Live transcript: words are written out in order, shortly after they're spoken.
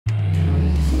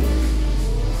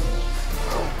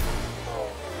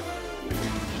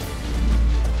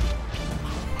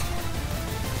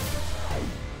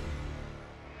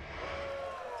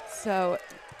So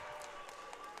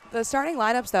the starting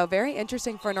lineups, though, very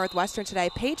interesting for Northwestern today.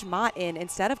 Paige Mott in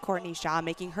instead of Courtney Shaw,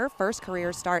 making her first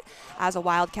career start as a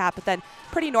Wildcat, but then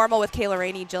pretty normal with Kayla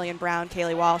Rainey, Jillian Brown,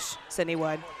 Kaylee Walsh, Sydney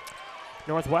Wood.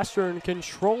 Northwestern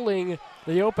controlling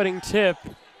the opening tip.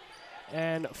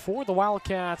 And for the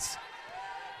Wildcats,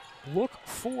 look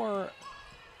for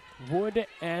Wood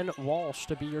and Walsh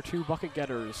to be your two bucket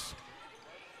getters.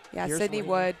 Yeah, Here's Sydney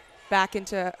Wood back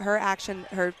into her action,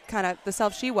 her kind of the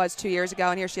self she was 2 years ago,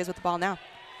 and here she is with the ball now.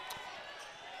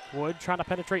 Wood trying to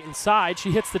penetrate inside.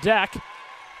 She hits the deck.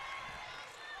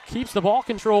 Keeps the ball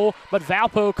control, but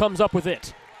Valpo comes up with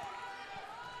it.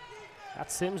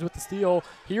 That's Sims with the steal.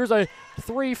 Here's a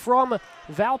three from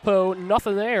Valpo.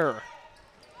 Nothing there.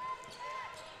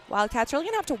 Wildcats really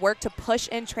going to have to work to push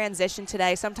in transition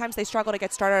today. Sometimes they struggle to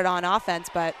get started on offense,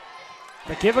 but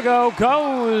the give-a-go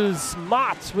goes.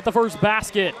 Mott with the first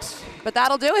basket. But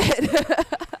that'll do it.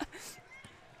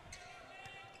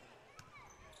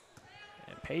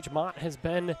 And Paige Mott has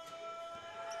been,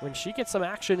 when she gets some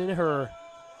action in her,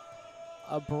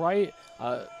 a bright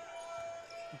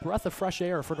breath of fresh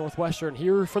air for Northwestern.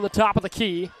 Here from the top of the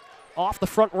key, off the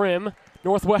front rim,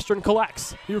 Northwestern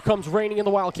collects. Here comes Rainey and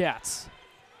the Wildcats.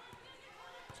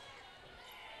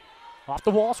 Off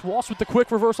the Walsh. Walsh with the quick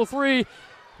reversal three.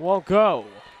 Won't go.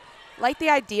 Like the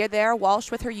idea there.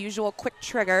 Walsh with her usual quick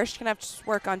trigger. She's going to have to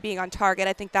work on being on target.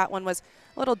 I think that one was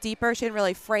a little deeper. She didn't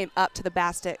really frame up to the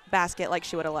basket like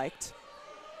she would have liked.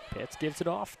 Pitts gives it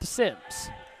off to Sims.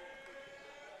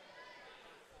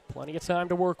 Plenty of time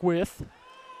to work with.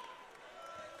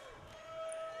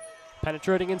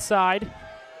 Penetrating inside.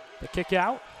 The kick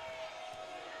out.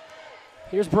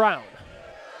 Here's Brown.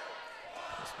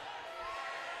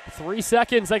 3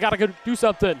 seconds. They got to go do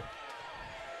something.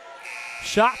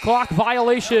 Shot clock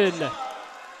violation.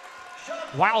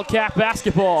 Wildcat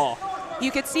basketball.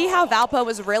 You could see how Valpo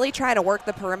was really trying to work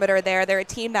the perimeter there. They're a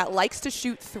team that likes to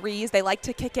shoot threes. They like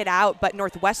to kick it out, but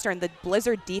Northwestern, the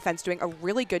Blizzard defense, doing a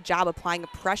really good job applying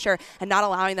pressure and not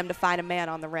allowing them to find a man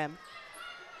on the rim.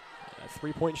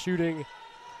 Three-point shooting,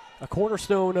 a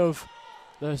cornerstone of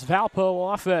this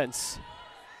Valpo offense.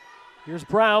 Here's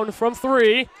Brown from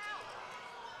three.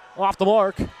 Off the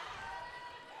mark.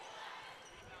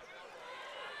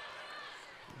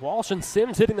 Walsh and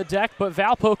Sims hitting the deck, but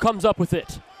Valpo comes up with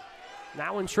it.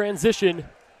 Now in transition,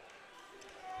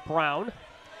 Brown.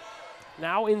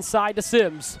 Now inside to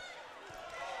Sims.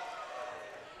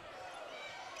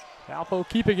 Valpo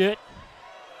keeping it.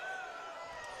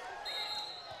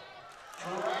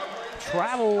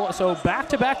 Travel, so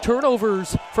back-to-back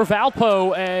turnovers for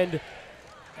Valpo, and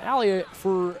Elliott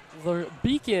for the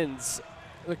Beacons.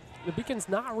 The Beacons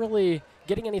not really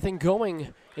getting anything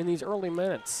going in these early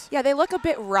minutes. Yeah, they look a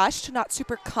bit rushed, not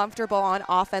super comfortable on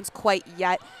offense quite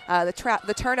yet.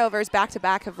 The turnovers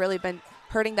back-to-back have really been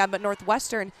hurting them, but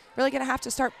Northwestern really going to have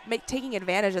to start taking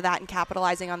advantage of that and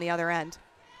capitalizing on the other end.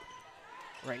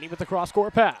 Rainey with the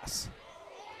cross-court pass.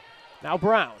 Now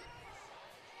Brown.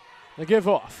 The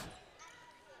give-off.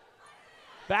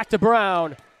 Back to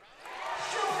Brown.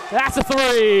 That's a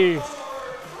three.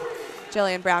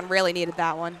 Jillian Brown really needed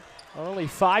that one. Only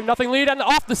 5-0 lead, and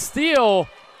off the steal.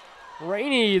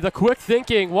 Rainey, the quick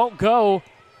thinking, won't go.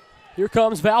 Here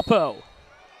comes Valpo.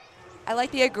 I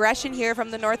like the aggression here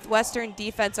from the Northwestern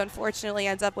defense. Unfortunately,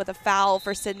 ends up with a foul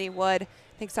for Sydney Wood.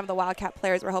 I think some of the Wildcat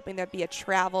players were hoping there'd be a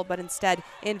travel, but instead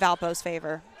in Valpo's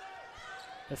favor.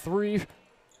 The three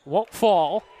won't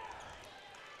fall.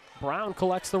 Brown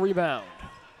collects the rebound.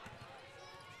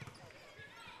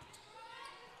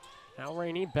 Now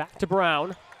Rainey back to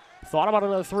Brown. Thought about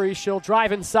another three. She'll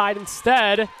drive inside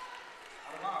instead.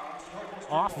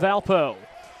 Off Valpo.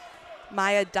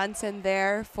 Maya Dunson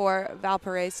there for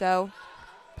Valparaiso,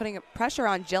 putting pressure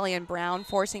on Jillian Brown,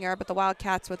 forcing her, but the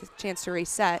Wildcats with a chance to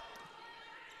reset.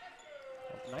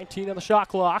 19 on the shot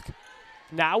clock.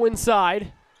 Now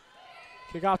inside.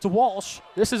 Kick out to Walsh.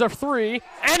 This is a three,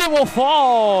 and it will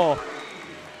fall.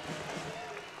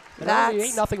 That's only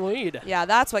 8-0 lead. Yeah,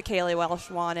 that's what Kaylee Walsh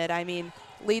wanted. I mean,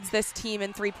 leads this team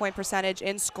in three-point percentage,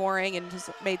 in scoring, and has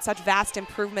made such vast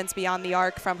improvements beyond the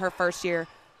arc from her first year.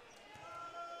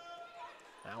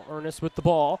 Now Ernest with the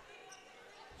ball.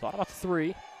 Thought about the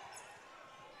three.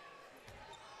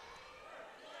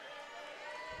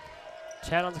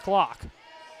 10 on the clock.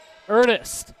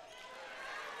 Ernest.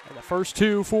 And the first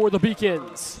two for the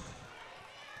Beacons.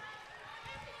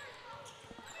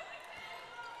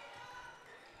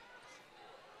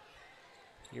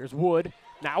 Here's Wood.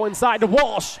 Now inside to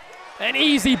Walsh. An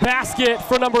easy basket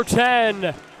for number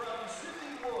 10.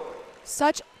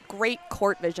 Such great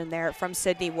court vision there from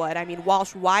Sydney Wood. I mean,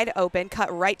 Walsh wide open,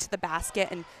 cut right to the basket,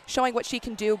 and showing what she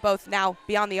can do both now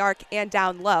beyond the arc and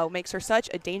down low makes her such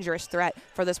a dangerous threat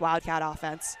for this Wildcat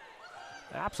offense.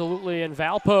 Absolutely, and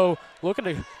Valpo looking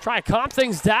to try and calm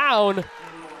things down.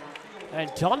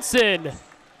 And Johnson,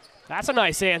 that's a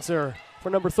nice answer for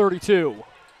number 32.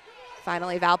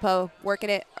 Finally, Valpo working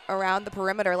it around the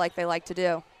perimeter like they like to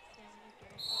do.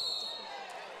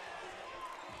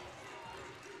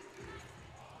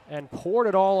 And poured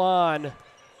it all on.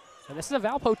 And this is a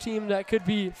Valpo team that could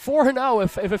be 4-0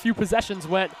 if a few possessions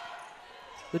went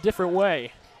the different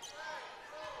way.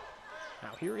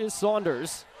 Now here is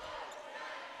Saunders.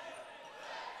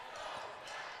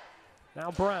 Now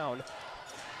Brown.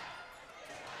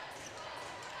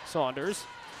 Saunders,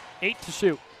 8 to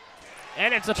shoot.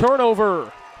 And it's a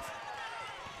turnover.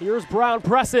 Here's Brown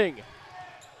pressing.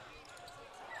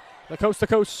 The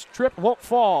coast-to-coast trip won't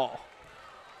fall.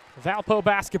 Valpo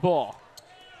basketball.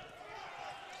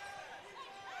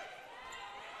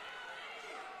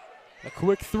 A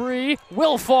quick three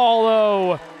will fall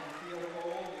though.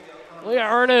 Leah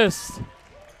Ernest.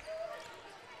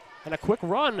 And a quick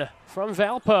run from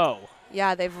Valpo.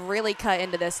 Yeah, they've really cut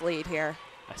into this lead here.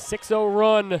 A 6-0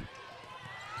 run.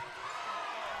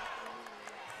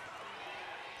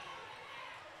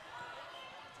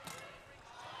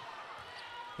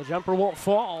 The jumper won't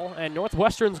fall, and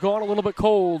Northwestern's gone a little bit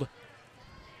cold.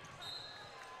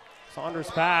 Saunders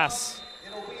pass,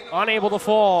 unable to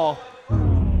fall.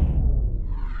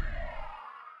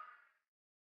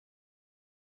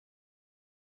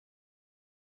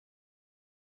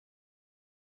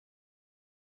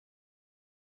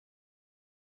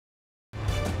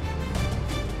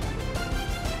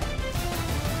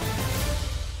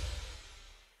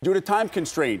 Due to time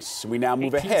constraints, we now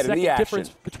move ahead in the action. Difference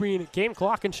between game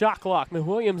clock and shot clock.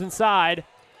 Williams inside.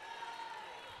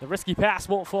 The risky pass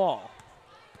won't fall.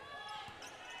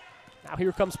 Now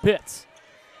here comes Pitts.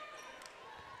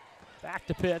 Back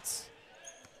to Pitts.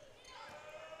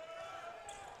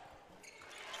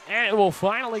 And it will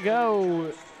finally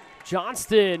go.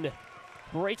 Johnston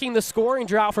breaking the scoring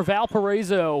drought for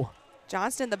Valparaiso.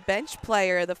 Johnston, the bench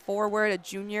player, the forward, a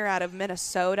junior out of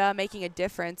Minnesota, making a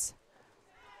difference.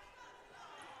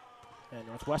 And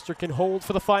Northwestern can hold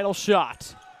for the final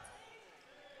shot.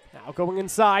 Now going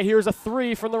inside, here's a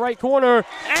three from the right corner,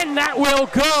 and that will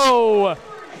go!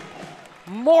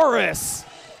 Morris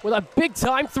with a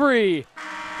big-time three.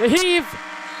 The heave,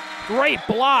 great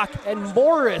block, and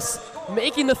Morris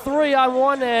making the three on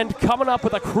one end, coming up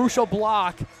with a crucial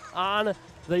block on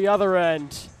the other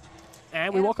end.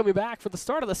 And we welcome you back for the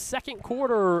start of the second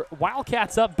quarter.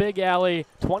 Wildcats up big, Allie,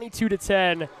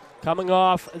 22-10. Coming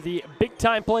off the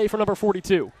big-time play for number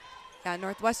 42. Yeah,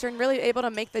 Northwestern really able to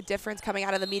make the difference coming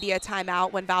out of the media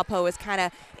timeout when Valpo is kind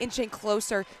of inching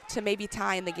closer to maybe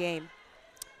tying the game.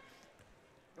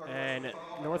 And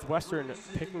Northwestern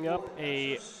picking up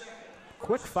a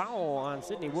quick foul on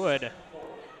Sydney Wood.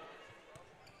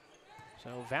 So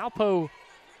Valpo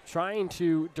trying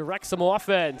to direct some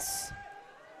offense.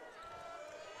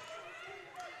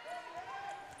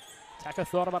 Teka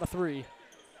thought about a three.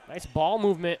 Nice ball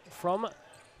movement from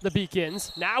the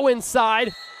Beacons. Now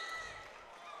inside.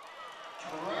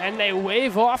 And they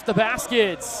wave off the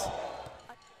baskets.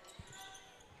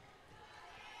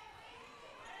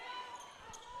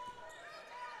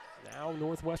 Now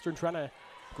Northwestern trying to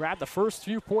grab the first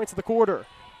few points of the quarter.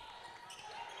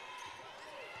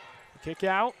 Kick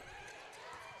out.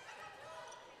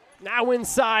 Now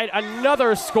inside,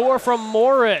 another score from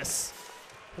Morris.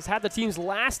 Has had the team's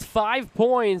last 5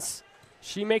 points.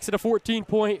 She makes it a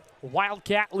 14-point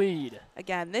Wildcat lead.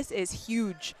 Again, this is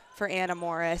huge for Anna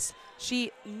Morris.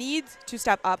 She needs to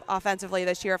step up offensively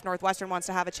this year if Northwestern wants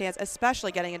to have a chance,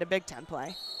 especially getting into Big Ten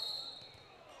play.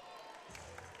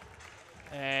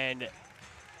 And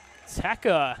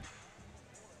Teka.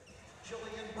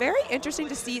 Very interesting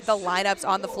to see the lineups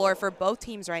on the floor for both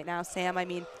teams right now, Sam. I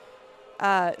mean,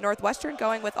 Northwestern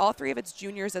going with all three of its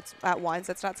juniors at once.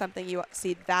 That's not something you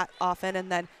see that often.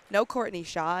 And then no Courtney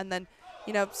Shaw. And then,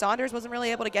 you know, Saunders wasn't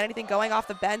really able to get anything going off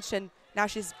the bench, and now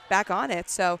she's back on it.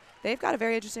 So they've got a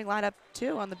very interesting lineup,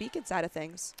 too, on the Beacon side of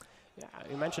things. Yeah,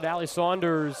 you mentioned Allie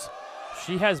Saunders.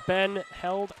 She has been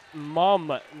held mum.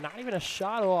 Not even a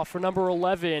shot off for number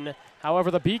 11.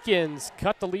 However, the Beacons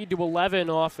cut the lead to 11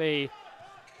 off a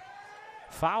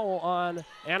foul on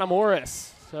Anna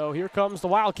Morris. So here comes the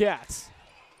Wildcats.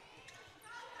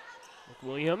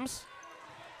 Williams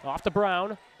off to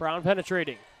Brown. Brown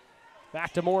penetrating.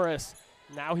 Back to Morris.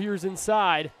 Now here's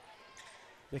inside.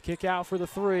 The kick out for the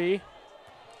three.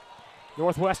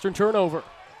 Northwestern turnover.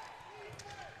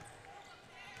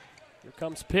 Here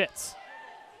comes Pitts.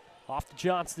 Off to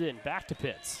Johnston, back to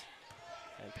Pitts.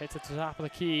 And Pitts at the top of the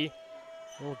key.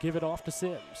 We'll give it off to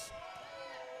Sims.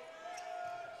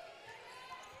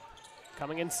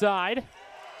 Coming inside.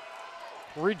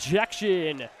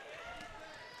 Rejection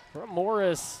from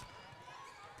Morris.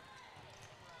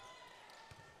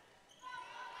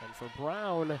 And for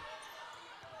Brown,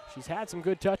 she's had some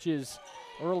good touches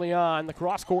early on. The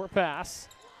cross-court pass.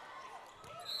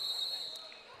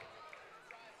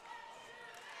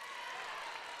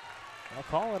 I'll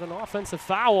call it an offensive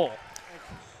foul.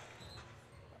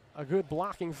 A good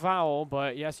blocking foul,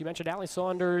 but yes, you mentioned Allie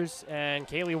Saunders and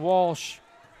Kaylee Walsh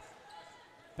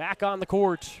back on the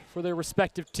court for their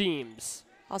respective teams.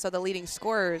 Also the leading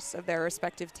scorers of their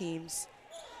respective teams.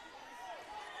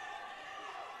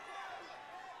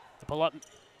 The pull-up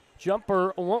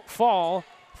jumper won't fall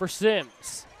for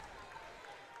Sims.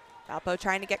 Valpo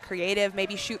trying to get creative,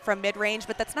 maybe shoot from mid-range,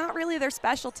 but that's not really their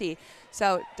specialty,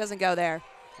 so it doesn't go there.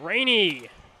 Rainey,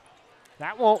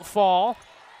 that won't fall.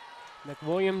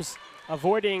 McWilliams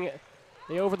avoiding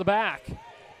the over the back.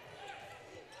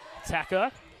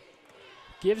 Teka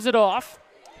gives it off.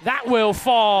 That will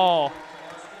fall.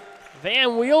 Van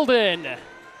Wielden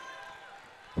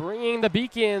bringing the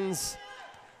Beacons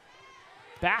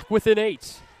back within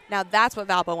 8. Now that's what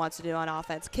Valpo wants to do on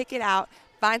offense. Kick it out,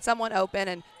 find someone open,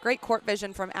 and great court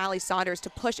vision from Allie Saunders to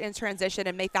push in transition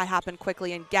and make that happen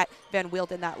quickly and get Van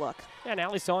Wielden that look. Yeah, and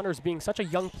Allie Saunders, being such a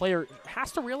young player,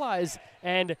 has to realize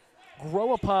and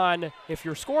grow upon, if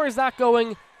your score is not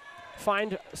going,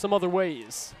 find some other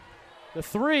ways. The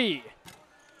 3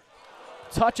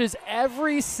 touches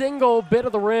every single bit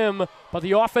of the rim, but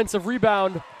the offensive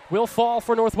rebound will fall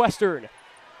for Northwestern.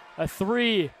 A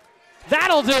 3,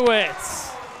 that'll do it!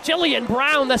 Jillian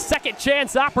Brown, the second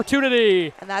chance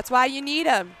opportunity. And that's why you need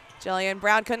him. Jillian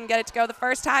Brown couldn't get it to go the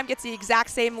first time, gets the exact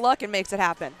same look and makes it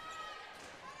happen.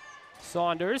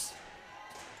 Saunders.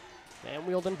 Van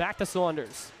Wielden back to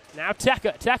Saunders. Now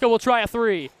Teka. Teka will try a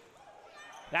 3.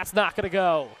 That's not going to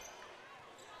go.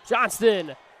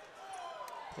 Johnston.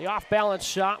 The off-balance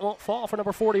shot won't fall for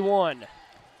number 41.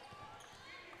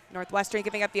 Northwestern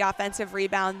giving up the offensive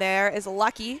rebound there is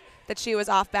lucky that she was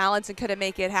off balance and couldn't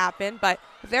make it happen. But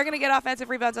if they're going to get offensive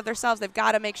rebounds of themselves, they've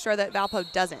got to make sure that Valpo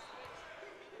doesn't.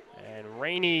 And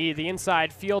Rainey, the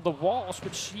inside field to Walsh,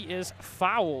 but she is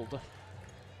fouled.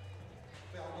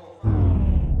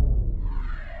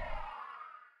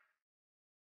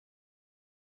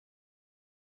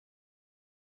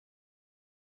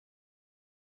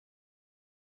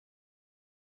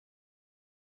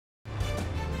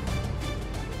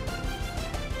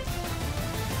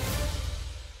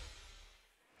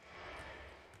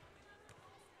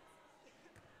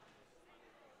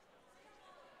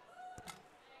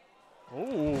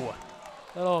 Ooh,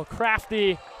 little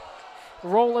crafty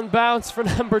roll and bounce for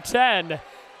number 10.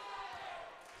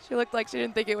 She looked like she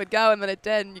didn't think it would go, and then it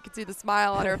did, and you could see the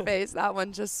smile on her face. That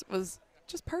one was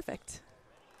just perfect.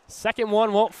 Second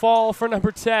one won't fall for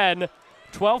number 10.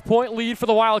 12-point lead for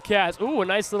the Wildcats. Ooh, a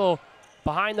nice little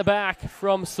behind the back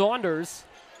from Saunders.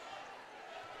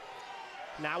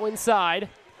 Now inside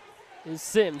is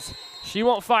Sims. She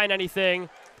won't find anything.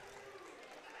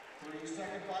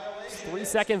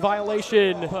 3-second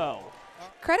violation. Oh.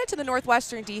 Credit to the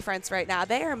Northwestern defense right now.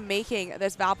 They are making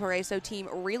this Valparaiso team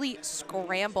really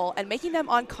scramble and making them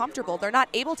uncomfortable. They're not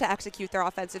able to execute their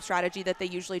offensive strategy that they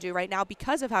usually do right now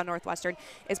because of how Northwestern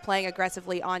is playing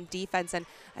aggressively on defense. And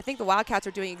I think the Wildcats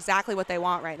are doing exactly what they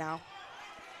want right now.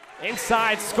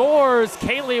 Inside scores.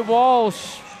 Kaylee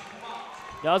Walsh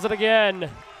does it again.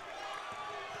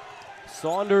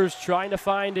 Saunders trying to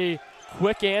find a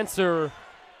quick answer.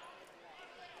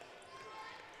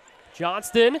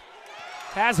 Johnston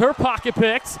has her pocket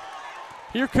picked.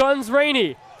 Here comes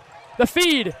Rainey. The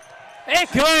feed.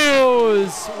 It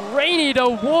goes. Rainey to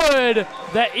Wood.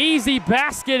 The easy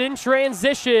basket in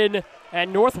transition.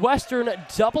 And Northwestern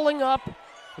doubling up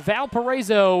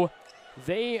Valparaiso.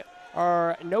 They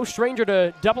are no stranger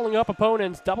to doubling up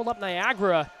opponents. Doubled up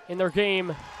Niagara in their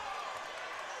game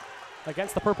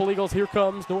against the Purple Eagles. Here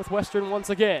comes Northwestern once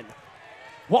again.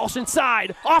 Walsh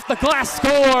inside. Off the glass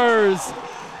scores.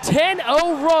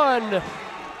 10-0 run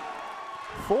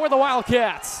for the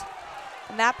Wildcats.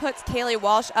 And that puts Kaylee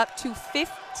Walsh up to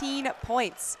 15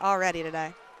 points already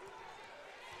today.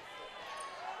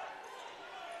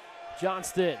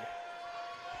 Johnston.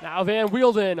 Now Van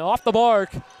Wielden off the mark.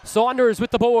 Saunders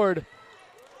with the board.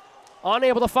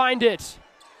 Unable to find it.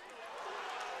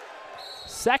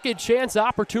 Second chance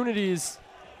opportunities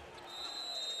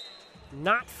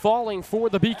not falling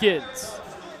for the Beacons.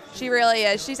 She really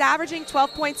is. She's averaging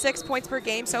 12.6 points per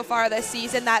game so far this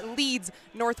season. That leads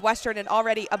Northwestern and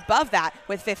already above that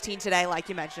with 15 today, like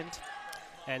you mentioned.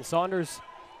 And Saunders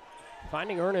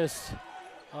finding Ernest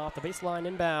off the baseline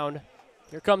inbound.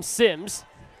 Here comes Sims.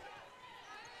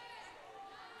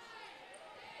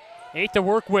 8 to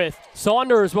work with.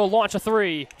 Saunders will launch a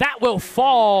 3. That will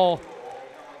fall.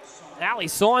 Allie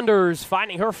Saunders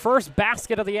finding her first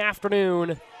basket of the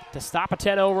afternoon to stop a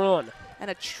 10-0 run. And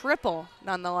a triple,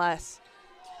 nonetheless.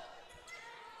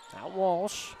 Now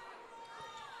Walsh.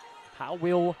 How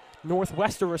will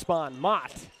Northwestern respond?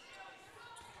 Mott.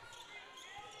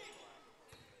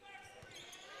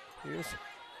 Here's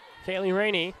Kaylee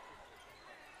Rainey.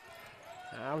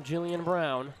 Now Jillian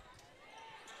Brown.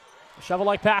 A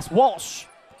shovel-like pass. Walsh.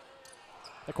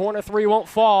 The corner 3 won't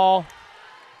fall.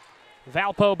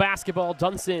 Valpo basketball.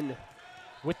 Dunson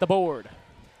with the board.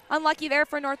 Unlucky there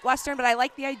for Northwestern, but I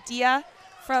like the idea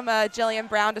from Jillian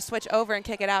Brown to switch over and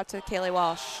kick it out to Kaylee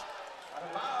Walsh.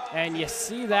 And you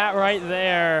see that right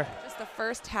there. Just the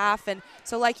first half, and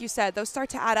so like you said, those start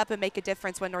to add up and make a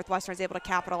difference when Northwestern is able to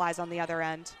capitalize on the other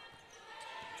end.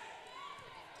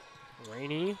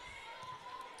 Rainey.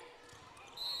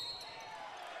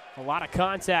 A lot of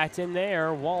contact in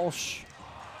there. Walsh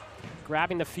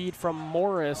grabbing the feed from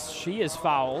Morris. She is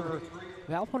fouled.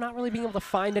 Valpo not really being able to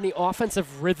find any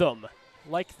offensive rhythm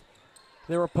like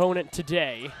their opponent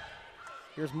today.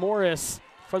 Here's Morris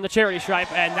from the charity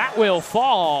stripe, and that will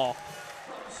fall.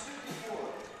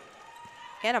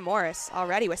 Hannah Morris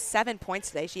already with 7 points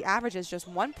today. She averages just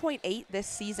 1.8 this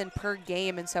season per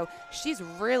game, and so she's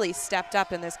really stepped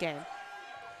up in this game.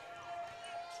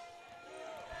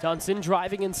 Dunson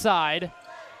driving inside.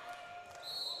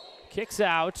 Kicks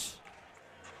out.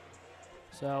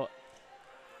 So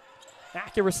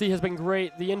accuracy has been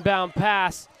great. The inbound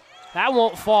pass, that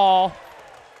won't fall.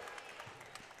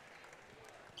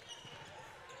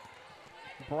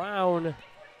 Brown,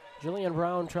 Jillian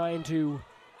Brown trying to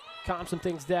calm some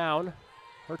things down.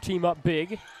 Her team up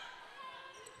big.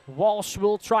 Walsh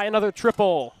will try another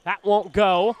triple. That won't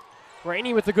go.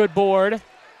 Rainey with the good board.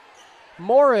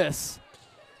 Morris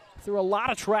through a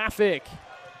lot of traffic.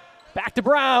 Back to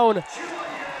Brown.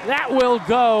 That will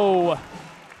go.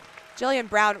 Jillian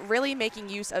Brown really making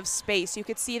use of space. You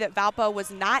could see that Valpo was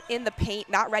not in the paint,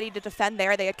 not ready to defend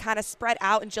there. They had kind of spread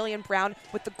out, and Jillian Brown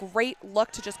with the great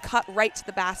look to just cut right to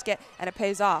the basket, and it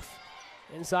pays off.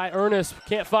 Inside Ernest,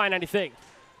 can't find anything.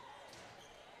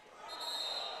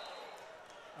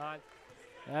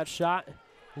 That shot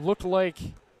looked like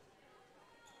it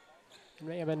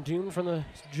may have been doomed from the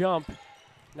jump.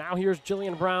 Now here's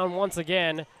Jillian Brown once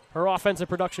again. Her offensive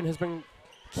production has been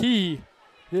key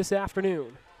this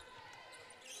afternoon.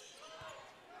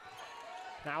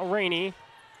 Now Rainey.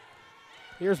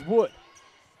 Here's Wood.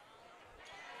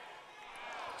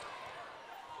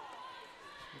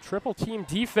 Triple team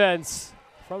defense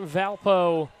from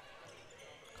Valpo.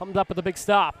 Comes up with a big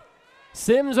stop.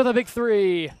 Sims with a big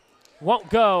 3. Won't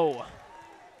go.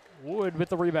 Wood with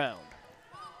the rebound.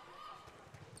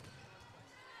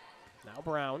 Now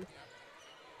Brown.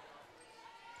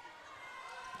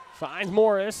 Finds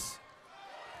Morris.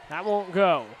 That won't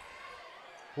go.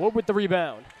 Wood with the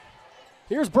rebound.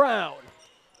 Here's Brown.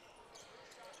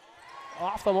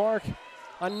 Off the mark.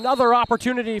 Another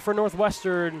opportunity for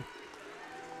Northwestern.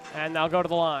 And they'll go to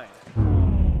the line.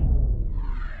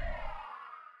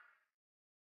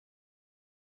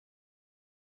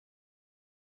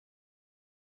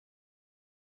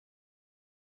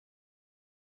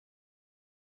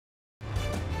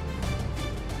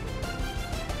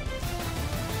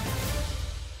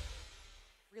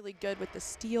 Really good with the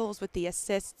steals, with the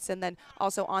assists, and then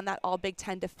also on that all Big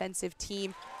Ten defensive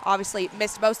team. Obviously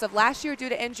missed most of last year due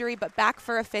to injury, but back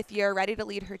for a 5th year, ready to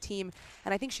lead her team.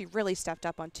 And I think she really stepped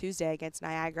up on Tuesday against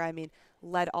Niagara. I mean,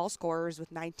 led all scorers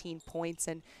with 19 points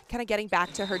and kind of getting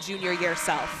back to her junior year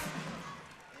self.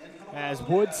 As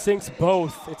Wood sinks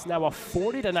both, it's now a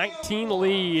 40-19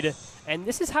 lead. And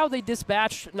this is how they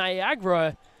dispatched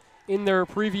Niagara in their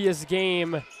previous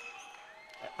game.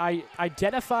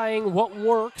 Identifying what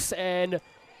works and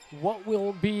what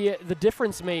will be the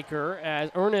difference maker as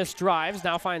Ernest drives,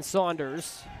 now finds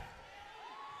Saunders.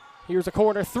 Here's a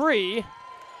corner 3.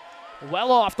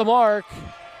 Well off the mark.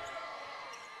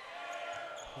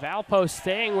 Valpo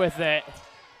staying with it.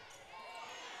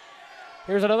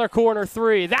 Here's another corner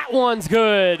 3. That one's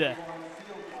good.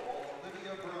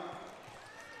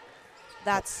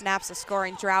 That snaps a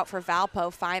scoring drought for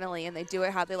Valpo finally, and they do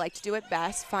it how they like to do it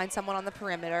best, find someone on the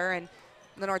perimeter, and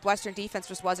the Northwestern defense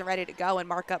just wasn't ready to go and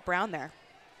mark up Brown there.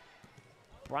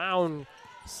 Brown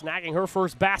snagging her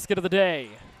first basket of the day.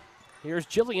 Here's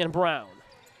Jillian Brown.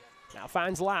 Now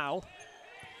finds Lau.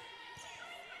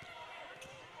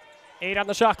 8 on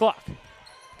the shot clock.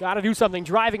 Got to do something.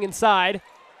 Driving inside.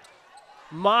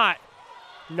 Mott.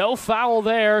 No foul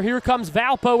there. Here comes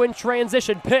Valpo in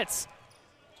transition. Pitts.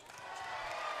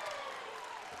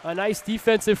 A nice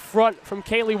defensive front from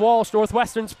Kaylee Walsh.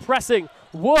 Northwestern's pressing.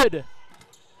 Wood.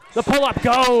 The pull-up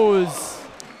goes.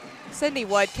 Sydney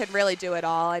Wood can really do it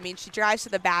all. I mean, she drives to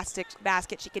the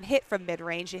basket. She can hit from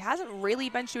mid-range. She hasn't really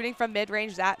been shooting from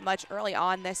mid-range that much early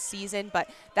on this season, but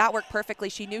that worked perfectly.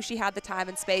 She knew she had the time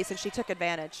and space, and she took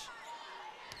advantage.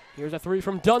 Here's a 3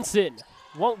 from Dunson.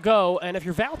 Won't go, and if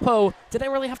you're Valpo,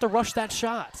 didn't really have to rush that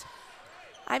shot.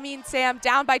 I mean, Sam,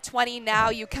 down by 20 now,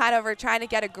 you kind of are trying to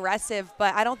get aggressive,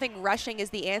 but I don't think rushing is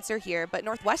the answer here. But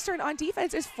Northwestern on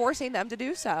defense is forcing them to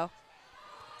do so.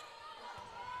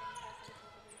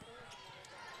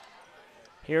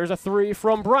 Here's a 3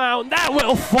 from Brown. That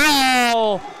will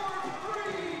fall.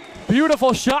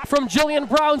 Beautiful shot from Jillian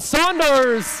Brown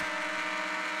Saunders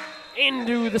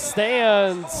into the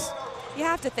stands. You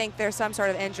have to think there's some sort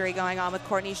of injury going on with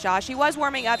Courtney Shaw. She was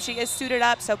warming up. She is suited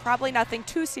up, so probably nothing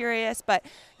too serious, but,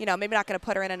 you know, maybe not going to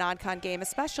put her in a non-con game,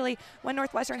 especially when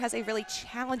Northwestern has a really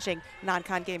challenging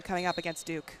non-con game coming up against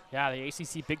Duke. Yeah, the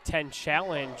ACC Big Ten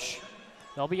Challenge.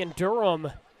 They'll be in Durham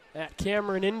at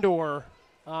Cameron Indoor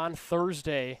on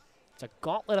Thursday. It's a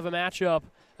gauntlet of a matchup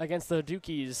against the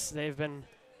Dukies. They've been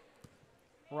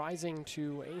rising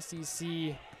to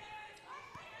ACC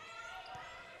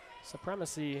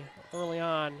supremacy early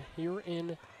on here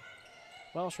in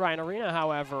Welsh Ryan Arena,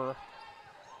 however.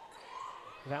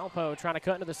 Valpo trying to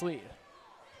cut into this lead.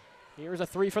 Here's a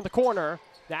 3 from the corner.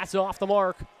 That's off the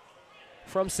mark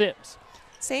from Sims.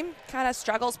 Same kind of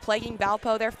struggles plaguing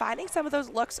Valpo. They're finding some of those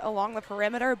looks along the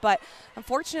perimeter, but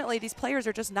unfortunately these players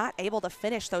are just not able to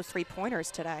finish those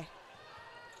 3-pointers today.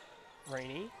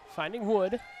 Rainey finding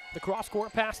Wood. The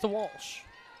cross-court pass to Walsh.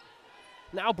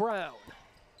 Now Brown.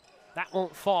 That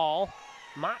won't fall.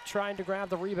 Mott trying to grab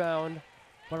the rebound,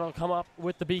 but it'll come up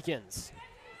with the Beacons.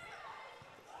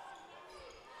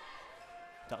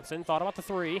 Dunson thought about the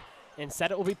 3.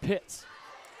 Instead it will be Pitts.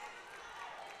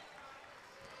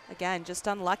 Again, just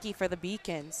unlucky for the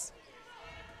Beacons.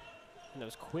 And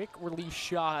those quick release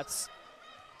shots,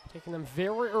 taking them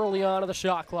very early on to the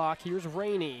shot clock. Here's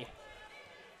Rainey.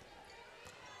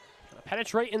 Gonna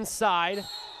penetrate inside.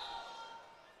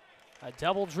 A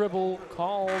double dribble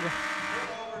called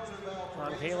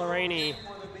on Kayla Rainey.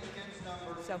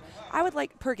 So I would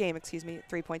like, per game,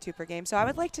 3.2 per game. So I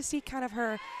would like to see kind of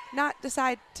her not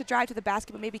decide to drive to the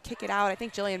basket, but maybe kick it out. I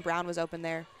think Jillian Brown was open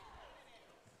there.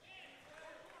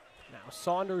 Now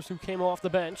Saunders, who came off the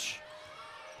bench.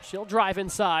 She'll drive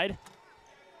inside.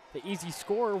 The easy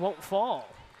score won't fall.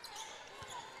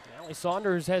 Allie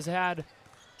Saunders has had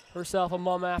herself a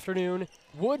mum afternoon.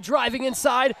 Wood driving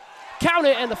inside. Count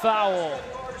it, and the foul.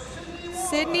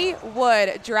 Sydney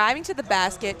Wood driving to the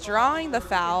basket, drawing the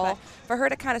foul. For her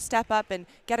to kind of step up and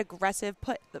get aggressive,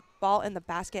 put the ball in the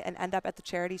basket, and end up at the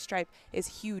charity stripe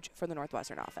is huge for the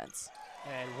Northwestern offense.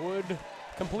 And Wood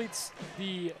completes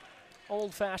the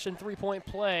old-fashioned three-point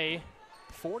play.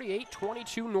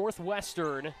 48-22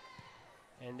 Northwestern.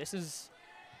 And this is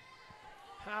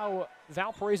how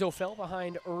Valparaiso fell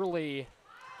behind early.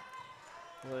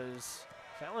 Was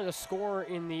fouling a score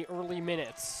in the early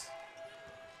minutes.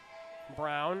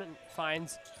 Brown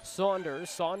finds Saunders.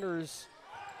 Saunders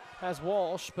has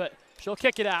Walsh, but she'll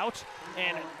kick it out.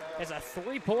 And it's a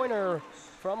three-pointer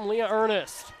from Leah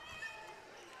Ernest.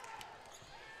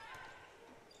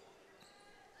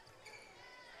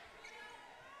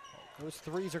 Those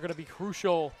threes are going to be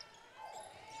crucial.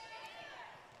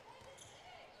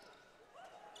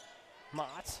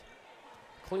 Mott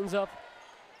cleans up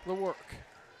the work.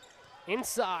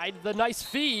 Inside, the nice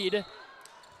feed.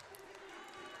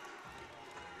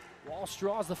 Walsh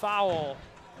draws the foul.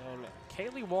 And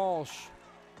Kaylee Walsh,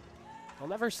 I'll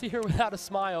never see her without a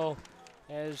smile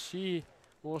as she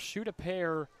will shoot a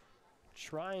pair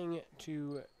trying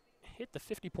to hit the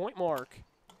 50-point mark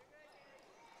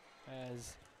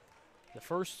as the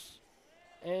first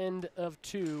end of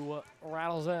two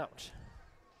rattles out.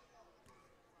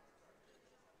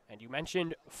 And you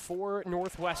mentioned for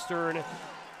Northwestern,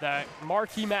 the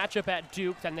marquee matchup at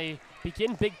Duke. Then they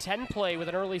begin Big Ten play with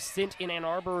an early stint in Ann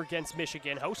Arbor against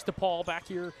Michigan. Host DePaul back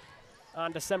here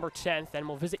on December 10th. Then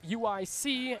we'll visit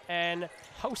UIC and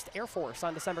host Air Force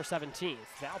on December 17th.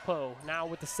 Valpo now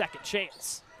with the second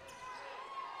chance.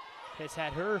 Has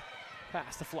had her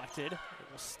pass deflected.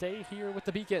 It will stay here with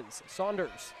the Beacons.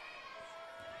 Saunders.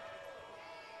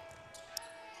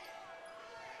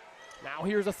 Now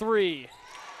here's a three.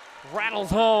 Rattles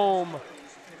home.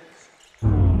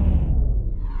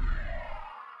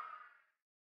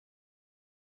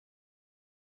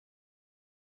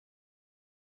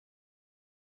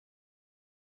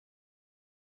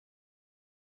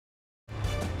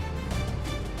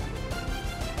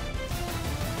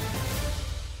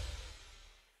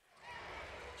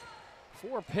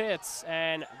 for Pitts,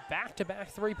 and back-to-back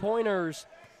three-pointers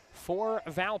for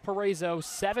Valparaiso,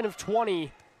 7 of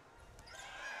 20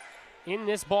 in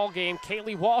this ball game.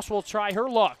 Kaylee Walsh will try her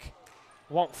luck.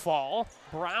 Won't fall.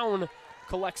 Brown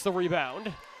collects the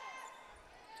rebound.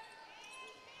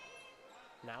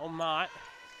 Now Mott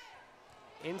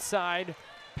inside,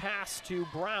 pass to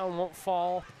Brown, won't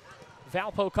fall.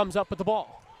 Valpo comes up with the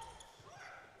ball.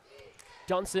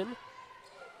 Dunson.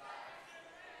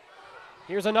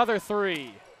 Here's another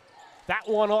three. That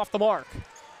one off the mark.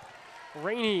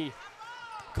 Rainey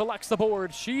collects the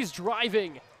board. She's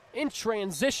driving in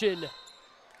transition.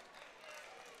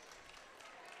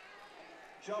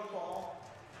 Jump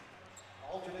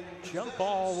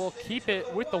ball will keep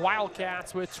it with the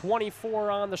Wildcats with 24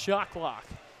 on the shot clock.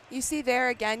 You see there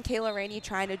again, Kayla Rainey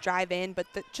trying to drive in, but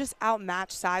just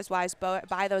outmatched size-wise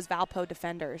by those Valpo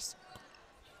defenders.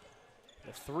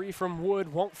 The three from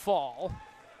Wood won't fall.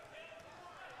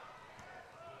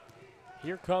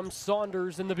 Here comes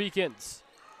Saunders and the Beacons.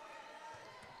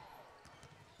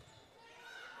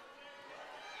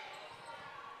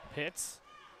 Hits.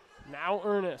 Now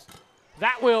Ernest.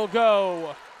 That will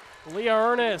go. Leah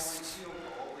Ernest.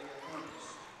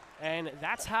 And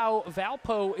that's how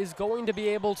Valpo is going to be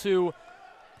able to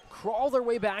crawl their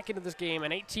way back into this game.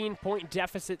 An 18-point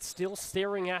deficit still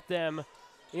staring at them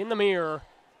in the mirror.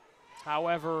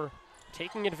 However,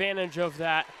 taking advantage of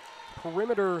that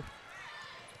perimeter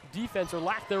defense or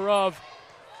lack thereof.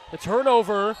 The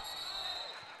turnover.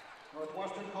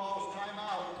 Northwestern calls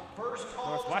timeout.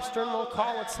 Northwestern will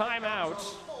call a timeout.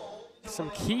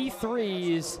 Some key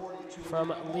threes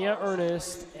from Leah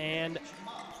Ernest and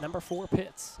number 4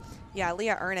 Pitts. Yeah,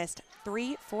 Leah Ernest,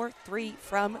 3 for 3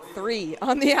 from 3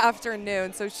 on the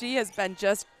afternoon. So she has been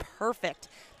just perfect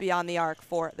beyond the arc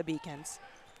for the Beacons.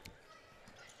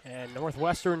 And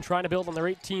Northwestern trying to build on their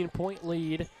 18-point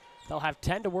lead. They'll have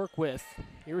 10 to work with.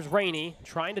 Here's Rainey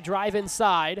trying to drive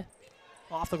inside.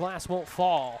 Off the glass, won't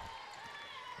fall.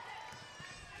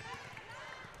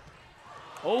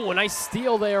 Oh, a nice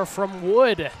steal there from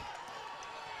Wood.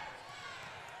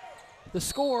 The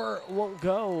score won't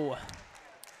go.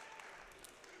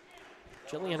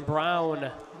 Jillian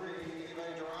Brown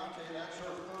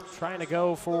trying to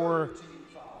go for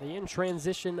the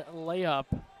in-transition layup.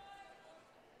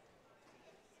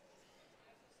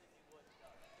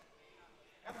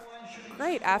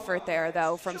 Great effort there,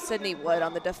 though, from Sydney Wood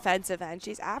on the defensive end.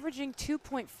 She's averaging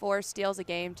 2.4 steals a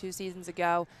game 2 seasons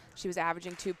ago. She was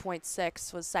averaging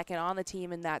 2.6, was second on the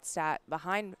team in that stat,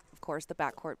 behind, of course, the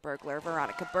backcourt burglar,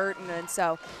 Veronica Burton. And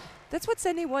so that's what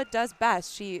Sydney Wood does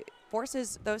best. She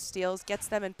forces those steals, gets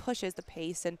them, and pushes the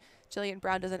pace. And Jillian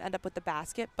Brown doesn't end up with the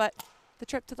basket, but the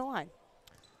trip to the line.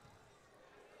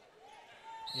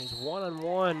 Is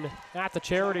 1-on-1 at the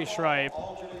charity stripe.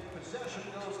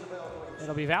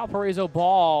 It'll be Valparaiso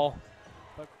ball.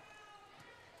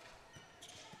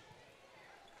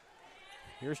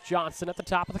 Here's Johnson at the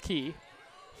top of the key.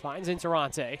 Finds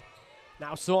Interante.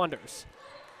 Now Saunders.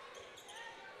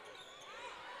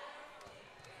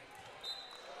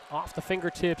 Off the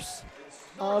fingertips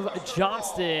of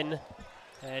Johnston.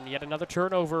 And yet another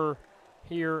turnover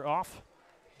here off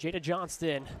Jada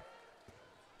Johnston.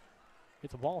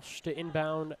 It's Walsh to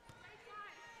inbound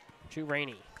to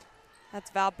Rainey. That's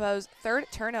Valpo's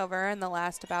 3rd turnover in the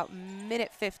last about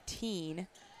minute 15.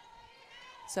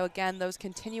 So again, those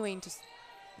continuing to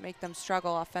make them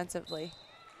struggle offensively.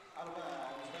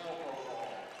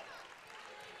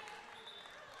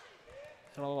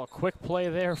 And a little quick play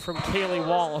there from Kaylee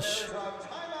Walsh.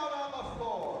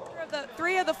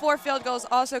 3 of the 4 field goals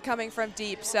also coming from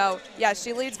deep. So yeah,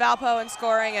 she leads Valpo in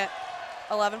scoring at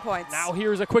 11 points. Now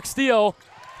here's a quick steal.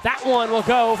 That one will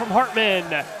go from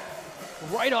Hartman.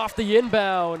 Right off the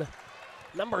inbound.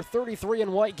 Number 33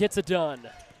 in white gets it done.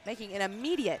 Making an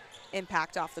immediate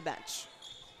impact off the bench.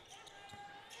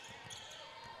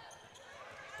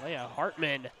 Leah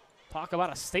Hartman, talk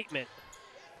about a statement.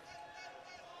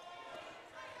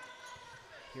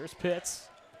 Here's Pitts.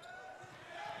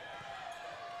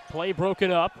 Play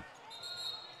broken up.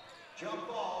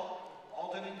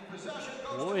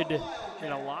 Wood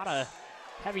in a lot of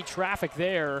heavy traffic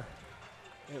there.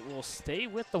 It will stay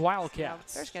with the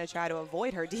Wildcats. They're just going to try to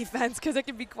avoid her defense because it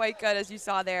can be quite good, as you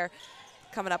saw there,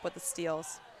 coming up with the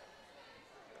steals.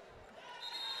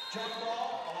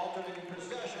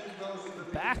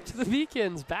 Back to the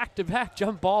Beacons, back-to-back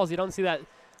jump balls. You don't see that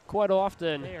quite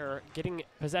often. They're getting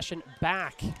possession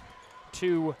back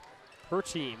to her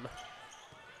team.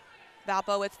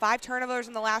 Valpo with 5 turnovers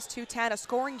in the last 2-10, a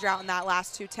scoring drought in that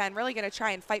last 2-10. Really going to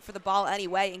try and fight for the ball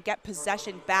anyway and get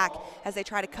possession back as they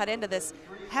try to cut into this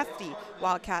hefty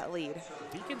Wildcat lead.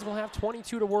 Beacons will have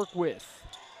 22 to work with.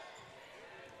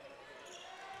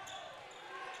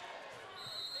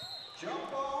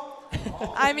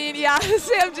 I mean, yeah,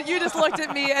 Sam, you just looked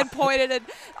at me and pointed, and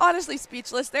honestly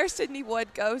speechless. There Sydney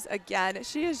Wood goes again.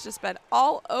 She has just been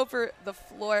all over the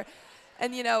floor.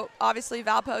 And, you know, obviously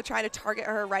Valpo trying to target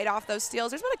her right off those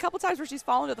steals. There's been a couple times where she's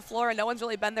fallen to the floor and no one's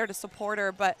really been there to support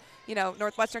her. But, you know,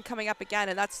 Northwestern coming up again,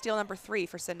 and that's steal number 3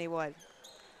 for Sydney Wood.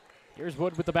 Here's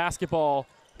Wood with the basketball,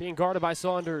 being guarded by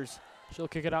Saunders. She'll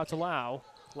kick it out to Lau.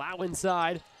 Lau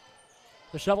inside.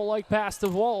 The shovel-like pass to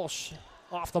Walsh,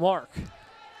 off the mark.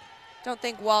 Don't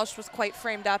think Walsh was quite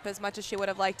framed up as much as she would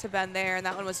have liked to have been there, and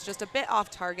that one was just a bit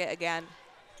off target again.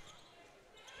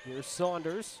 Here's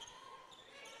Saunders.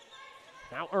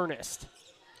 Now Ernest.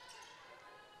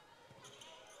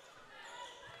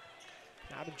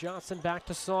 Now to Johnson, back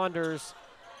to Saunders.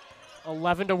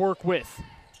 11 to work with.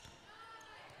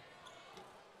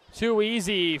 Too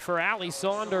easy for Allie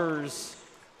Saunders.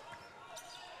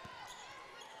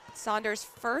 Saunders'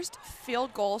 first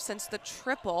field goal since the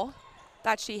triple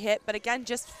that she hit, but again,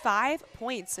 just 5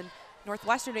 points, and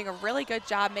Northwestern doing a really good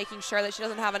job making sure that she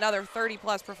doesn't have another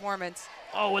 30-plus performance.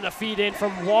 Oh, and a feed in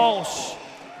from Walsh.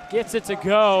 Gets it to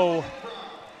go.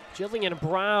 Jillian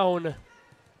Brown.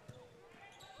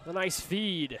 A nice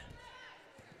feed.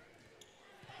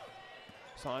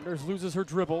 Saunders loses her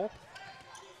dribble.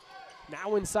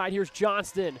 Now inside, here's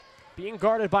Johnston, being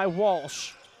guarded by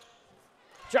Walsh.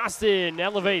 Johnston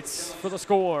elevates for the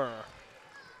score.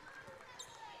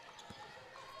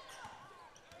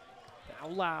 Now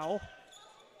Lau.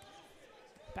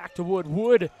 Back to Wood.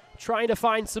 Wood trying to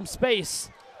find some space.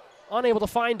 Unable to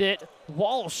find it.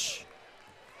 Walsh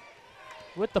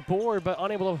with the board, but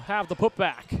unable to have the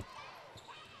putback.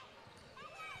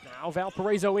 Now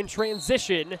Valparaiso in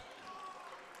transition.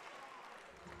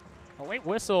 A late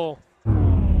whistle.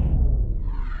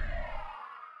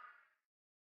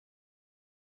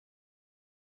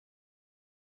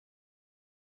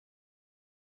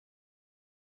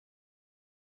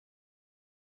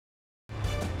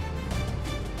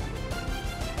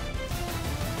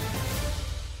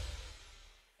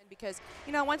 Because,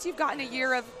 you know, once you've gotten a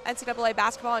year of NCAA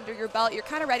basketball under your belt, you're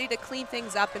kind of ready to clean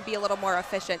things up and be a little more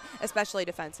efficient, especially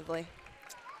defensively.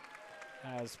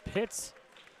 As Pitts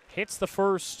hits the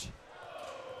first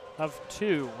of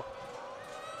 2.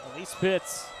 Elise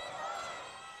Pitts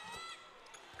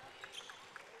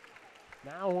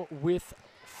now with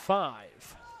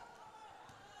 5.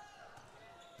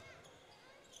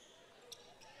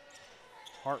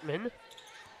 Hartman.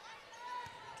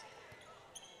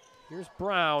 Here's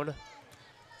Brown.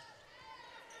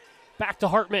 Back to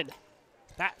Hartman.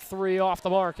 That 3 off the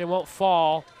mark and won't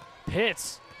fall.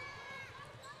 Pitts.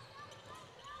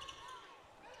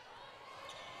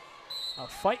 A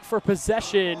fight for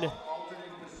possession.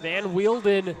 Van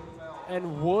Wielden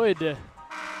and Wood.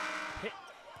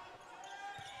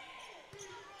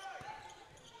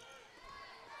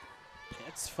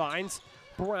 Pitts finds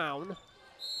Brown.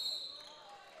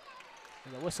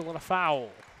 And a whistle and a foul.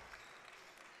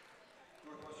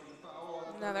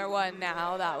 Another one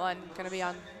now. That one going to be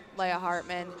on Leah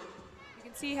Hartman. You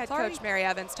can see head coach Mary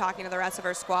Evans talking to the rest of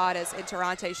her squad as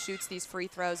Interante shoots these free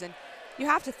throws. And you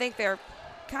have to think they're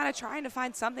kind of trying to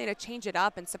find something to change it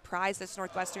up and surprise this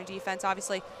Northwestern defense.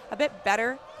 Obviously a bit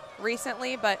better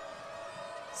recently, but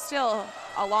still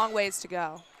a long ways to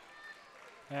go.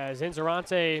 As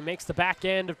Interante makes the back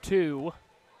end of 2.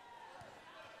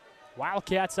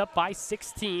 Wildcats up by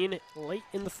 16 late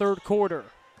in the 3rd quarter.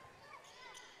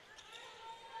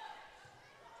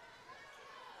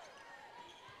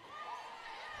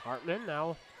 Hartman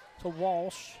now to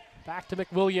Walsh. Back to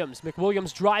McWilliams.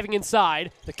 McWilliams driving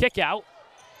inside. The kick out.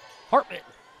 Hartman.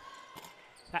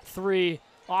 That 3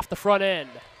 off the front end.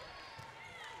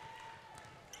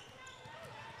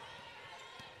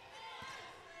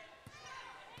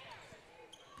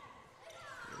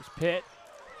 Here's Pitt.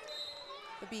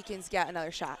 The Beacons get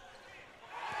another shot.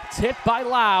 Tipped by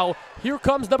Lau. Here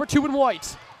comes number 2 in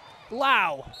white.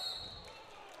 Lau.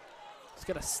 He's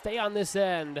going to stay on this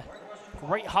end.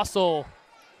 Great hustle.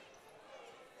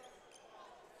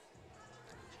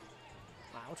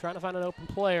 Lau trying to find an open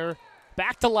player.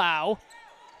 Back to Lau.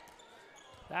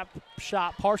 That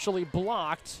shot partially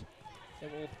blocked. It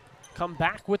will come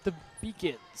back with the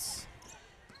Beacons.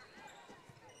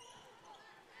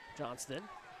 Johnston.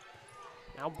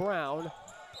 Now Brown.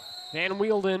 Van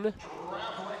Wielden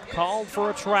called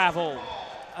for a travel.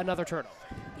 Another turnover.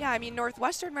 Yeah, I mean,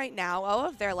 Northwestern right now, 0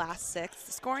 of their last 6,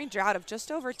 the scoring drought of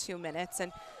just over 2 minutes,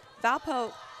 and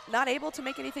Valpo not able to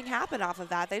make anything happen off of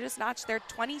that. They just notched their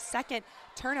 22nd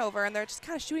turnover, and they're just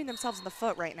kind of shooting themselves in the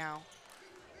foot right now.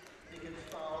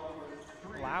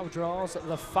 Lau draws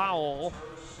the foul.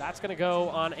 That's going to go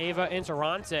on Ava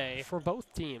Interante for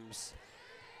both teams.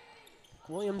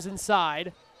 McWilliams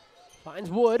inside. Finds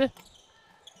Wood.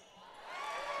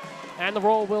 And the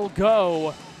roll will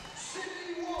go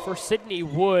for Sydney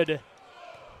Wood.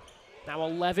 Now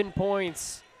 11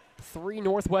 points. 3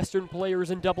 Northwestern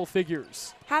players in double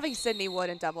figures. Having Sydney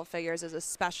Wood in double figures is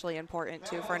especially important,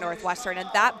 too, for Northwestern. And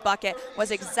that bucket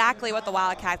was exactly what the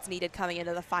Wildcats needed coming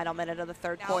into the final minute of the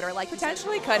third quarter. Like,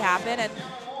 potentially could happen. And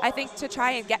I think to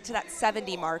try and get to that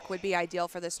 70 mark would be ideal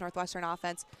for this Northwestern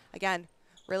offense. Again,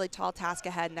 really tall task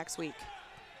ahead next week.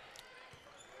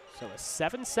 So a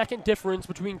 7-second difference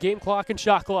between game clock and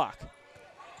shot clock.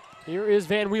 Here is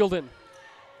Van Wielden.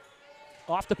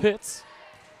 Off the pits.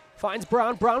 Finds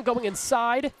Brown. Brown going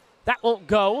inside. That won't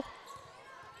go.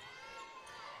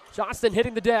 Johnston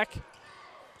hitting the deck.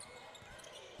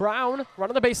 Brown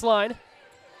running the baseline.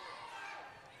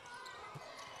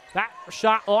 That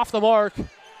shot off the mark.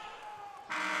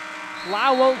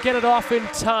 Lau won't get it off in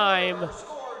time.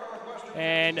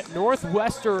 And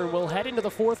Northwestern will head into the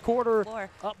fourth quarter.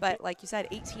 But like you said,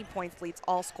 18 points leads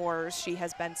all scorers. She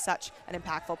has been such an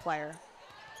impactful player.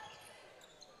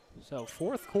 So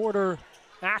fourth quarter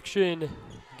action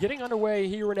getting underway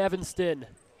here in Evanston.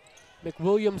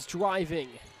 McWilliams driving.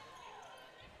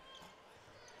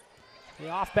 The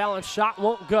off-balance shot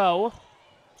won't go.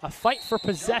 A fight for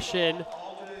possession.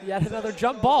 Yet another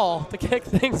jump ball to kick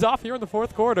things off here in the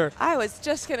fourth quarter. I was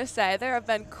just going to say, there have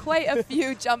been quite a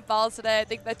few jump balls today. I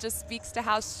think that just speaks to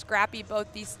how scrappy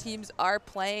both these teams are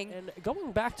playing. And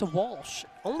going back to Walsh,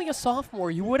 only a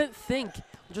sophomore, you wouldn't think,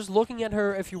 just looking at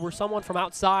her if you were someone from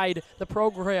outside the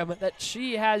program, that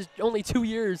she has only 2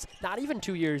 years, not even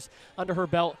 2 years, under her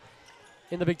belt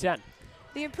in the Big Ten.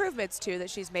 The improvements, too, that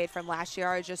she's made from last year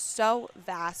are just so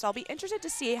vast. I'll be interested to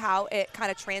see how it kind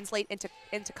of translates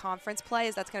into conference play,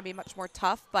 as that's going to be much more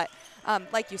tough. But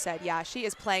like you said, yeah, she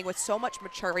is playing with so much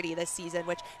maturity this season,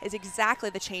 which is exactly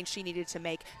the change she needed to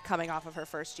make coming off of her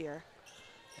first year.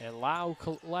 And Lau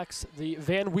collects the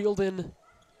Van Wielden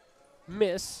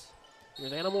miss.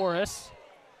 Here's Anna Morris.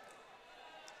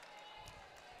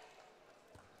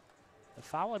 The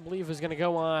foul, I believe, is going to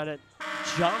go on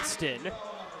Johnston.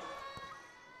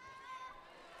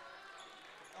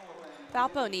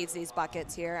 Valpo needs these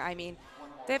buckets here. I mean,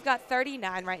 they've got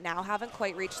 39 right now, haven't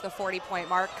quite reached the 40-point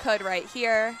mark, could right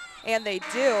here, and they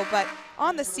do. But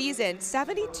on the season,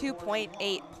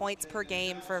 72.8 points per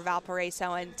game for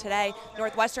Valparaiso, and today,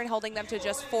 Northwestern holding them to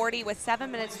just 40 with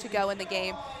 7 minutes to go in the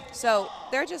game. So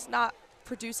they're just not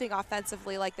producing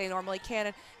offensively like they normally can.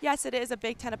 And yes, it is a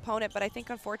Big Ten opponent, but I think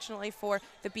unfortunately for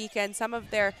the Beacon, some of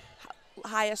their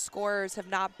highest scorers have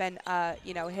not been,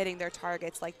 hitting their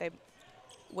targets like they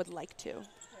would like to.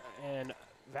 And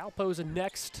Valpo's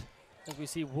next, as we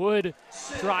see Wood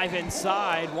drive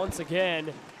inside once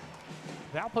again.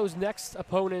 Valpo's next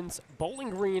opponents, Bowling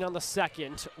Green on the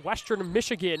 2nd, Western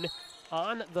Michigan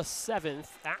on the 7th,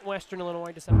 at Western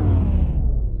Illinois, December.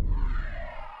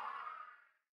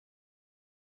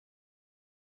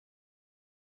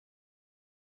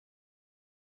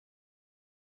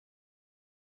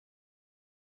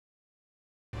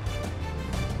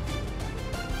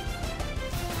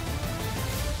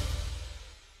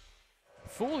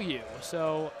 Fool you.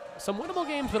 So some winnable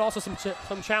games, but also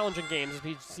some challenging games. As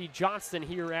we see Johnston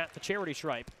here at the Charity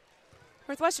Stripe.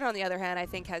 Northwestern, on the other hand, I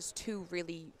think has 2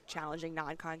 really challenging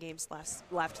non-con games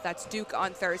left. That's Duke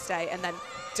on Thursday, and then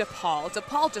DePaul.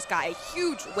 DePaul just got a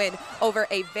huge win over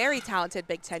a very talented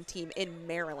Big Ten team in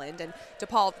Maryland, and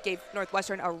DePaul gave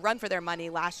Northwestern a run for their money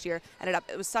last year.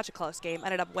 It was such a close game.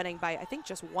 Ended up winning by, I think,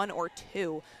 just 1 or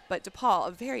 2. But DePaul,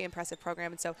 a very impressive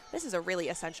program, and so this is a really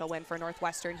essential win for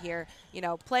Northwestern here.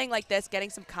 Playing like this, getting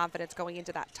some confidence going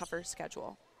into that tougher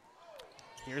schedule.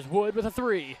 Here's Wood with a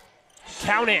 3.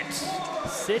 Count it.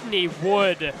 Sydney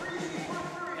Wood.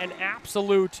 An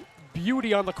absolute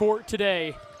beauty on the court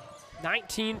today.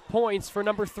 19 points for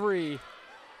number 3.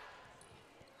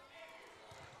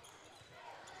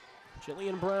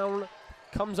 Jillian Brown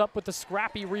comes up with the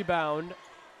scrappy rebound,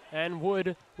 and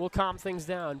Wood will calm things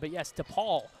down. But yes,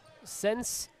 DePaul,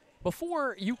 since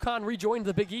before UConn rejoined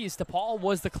the Big East, DePaul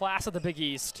was the class of the Big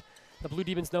East. The Blue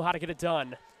Demons know how to get it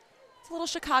done. It's a little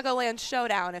Chicagoland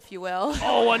showdown, if you will.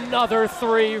 Oh, another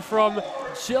 3 from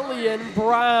Jillian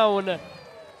Brown.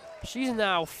 She's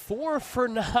now 4 for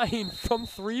 9 from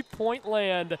three-point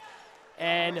land.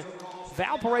 And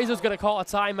Valparaiso's going to call a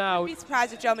timeout. I'd be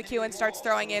surprised if Joe McEwen starts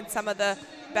throwing in some of the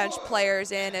bench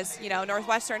players in, as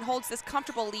Northwestern holds this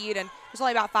comfortable lead, and there's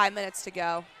only about 5 minutes to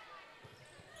go.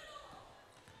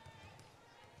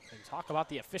 And talk about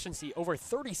the efficiency, over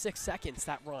 36 seconds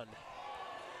that run.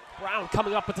 Brown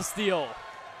coming up with the steal.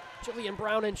 Jillian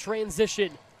Brown in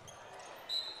transition.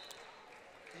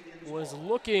 Was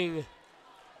looking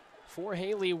for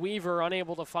Haley Weaver,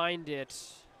 unable to find it.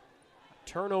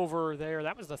 Turnover there.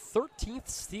 That was the 13th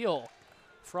steal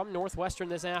from Northwestern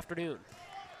this afternoon.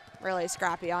 Really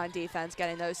scrappy on defense,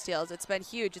 getting those steals. It's been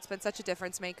huge. It's been such a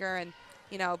difference maker. And,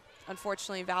 you know,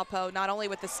 unfortunately, Valpo, not only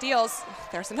with the steals,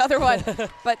 there's another one,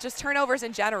 but just turnovers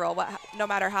in general, no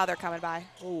matter how they're coming by.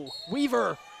 Oh,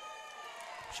 Weaver.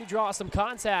 She draws some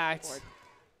contact.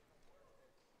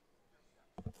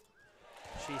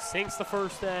 She sinks the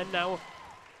first end. Now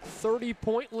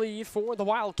 30-point lead for the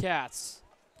Wildcats.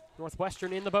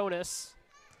 Northwestern in the bonus.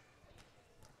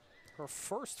 Her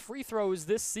first free throws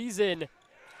this season,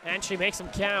 and she makes them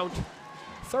count.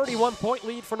 31-point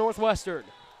lead for Northwestern.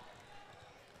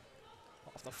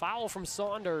 Off the foul from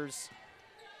Saunders,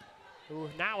 who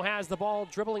now has the ball,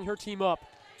 dribbling her team up.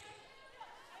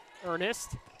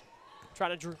 Ernest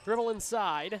trying to dribble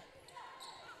inside.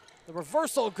 The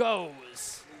reversal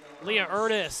goes. Leah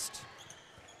Ernest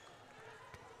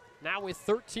now with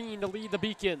 13 to lead the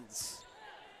Beacons.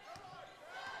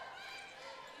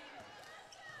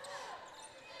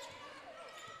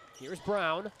 Here's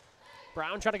Brown.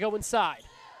 Brown trying to go inside.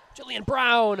 Jillian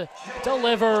Brown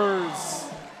delivers.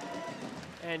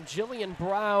 And Jillian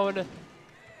Brown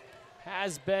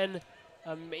has been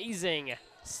amazing.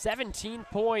 17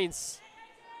 points.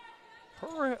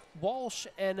 Her, Walsh,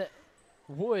 and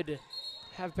Wood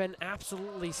have been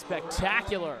absolutely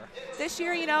spectacular. This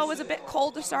year, you know, it was a bit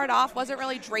cold to start off. Wasn't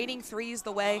really draining threes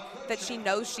the way that she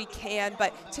knows she can.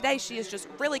 But today she has just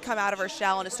really come out of her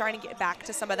shell and is starting to get back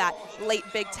to some of that late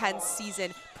Big Ten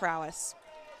season prowess.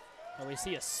 And we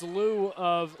see a slew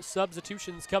of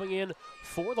substitutions coming in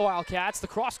for the Wildcats. The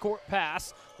cross-court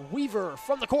pass. Weaver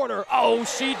from the corner. Oh,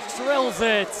 she drills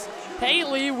it.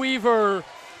 Haley Weaver.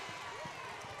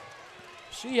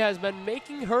 She has been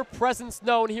making her presence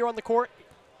known here on the court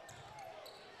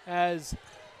as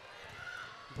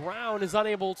Brown is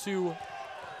unable to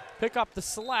pick up the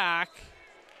slack.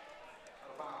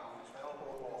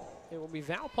 It will be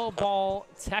Valpo ball.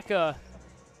 Teka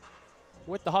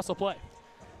with the hustle play.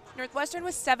 Northwestern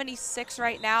was 76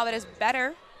 right now. That is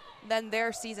better than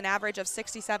their season average of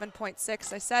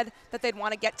 67.6. I said that they'd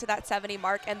want to get to that 70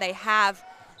 mark, and they have.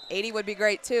 80 would be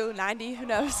great too. 90, who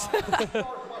knows?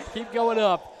 Keep going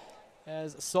up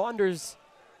as Saunders,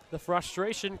 the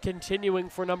frustration continuing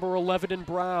for number 11 in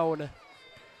Brown.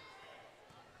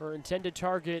 Her intended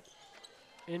target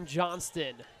in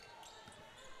Johnston.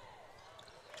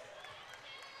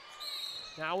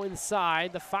 Now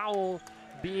inside, the foul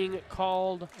being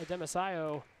called.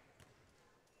 Ademisayo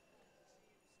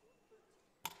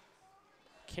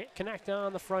can't connect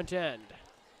on the front end.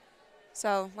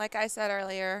 So, like I said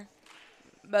earlier,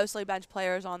 mostly bench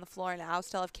players on the floor now.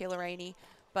 Still have Kayla Rainey,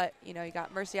 but you know, you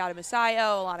got Mercy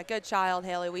Ademisayo, Alana Goodchild,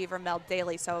 Haley Weaver, Mel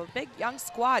Daly. So a big young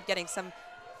squad getting some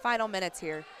final minutes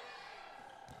here.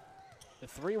 The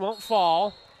three won't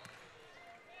fall.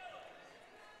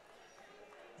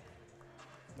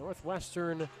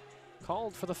 Northwestern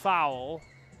called for the foul.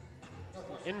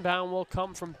 Inbound will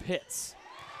come from Pitts.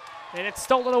 And it's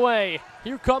stolen away.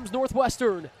 Here comes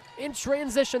Northwestern. In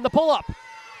transition, the pull-up.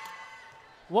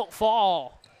 Won't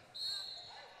fall.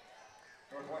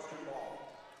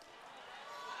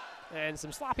 And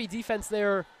some sloppy defense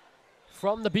there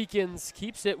from the Beacons.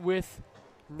 Keeps it with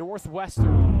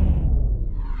Northwestern.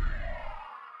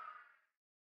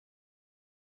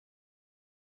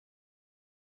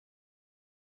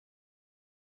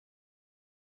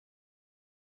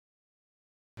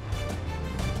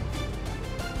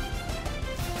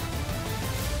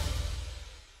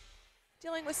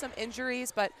 Dealing with some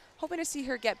injuries, but hoping to see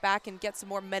her get back and get some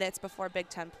more minutes before Big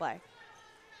Ten play.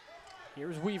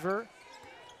 Here's Weaver.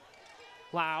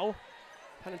 Lau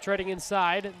penetrating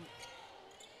inside.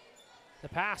 The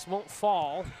pass won't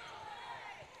fall.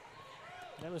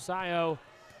 Ademisayo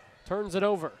turns it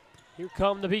over. Here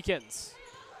come the Beacons.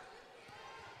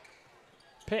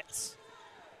 Pitts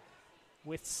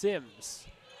with Sims.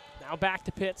 Now back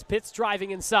to Pitts. Pitts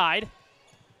driving inside.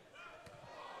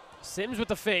 Sims with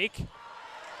the fake.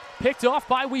 Picked off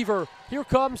by Weaver. Here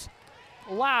comes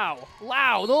Lau.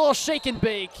 Lau, the little shake and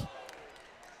bake.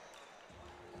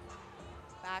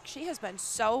 Back. She has been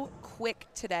so quick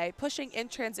today, pushing in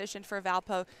transition for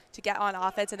Valpo to get on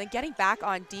offense and then getting back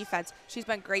on defense. She's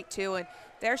been great too, and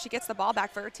there she gets the ball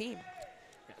back for her team.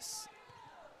 Yes.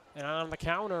 And on the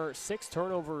counter, 6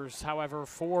 turnovers, however,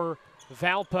 for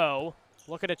Valpo.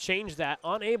 Looking to change that.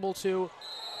 Unable to,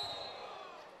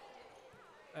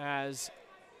 as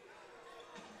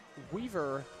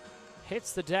Weaver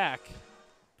hits the deck.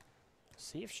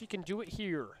 See if she can do it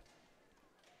here.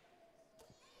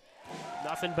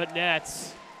 Nothing but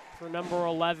nets for number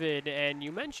 11. And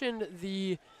you mentioned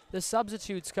the the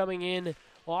substitutes coming in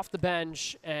off the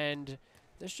bench, and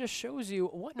this just shows you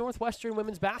what Northwestern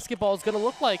women's basketball is going to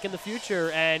look like in the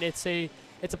future, and it's a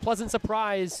pleasant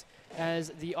surprise as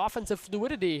the offensive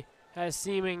fluidity has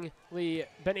seemingly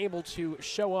been able to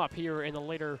show up here in the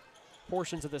later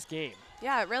portions of this game.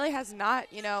 Yeah, it really has not,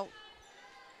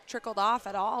 trickled off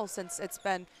at all since it's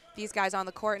been these guys on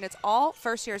the court, and it's all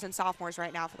first years and sophomores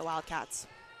right now for the Wildcats.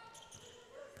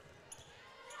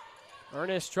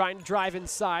 Ernest trying to drive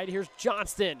inside. Here's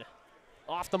Johnston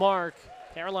off the mark.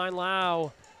 Caroline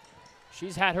Lau,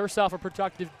 she's had herself a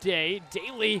productive day.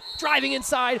 Daly driving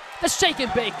inside. The shake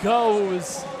and bake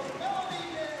goes.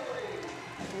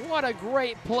 What a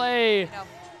great play. It's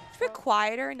a bit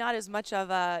quieter, not as much of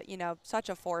a, such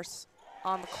a force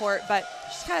on the court, but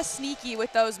she's kind of sneaky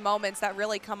with those moments that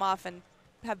really come off and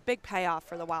have big payoff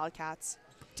for the Wildcats.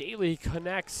 Daly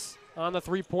connects on the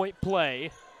three-point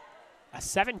play. A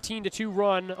 17-2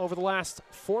 run over the last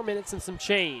 4 minutes and some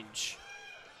change.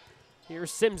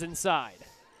 Here's Sims inside.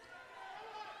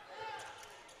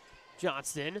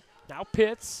 Johnston, now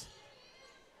Pitts.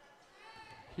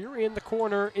 Here in the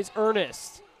corner is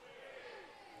Ernest.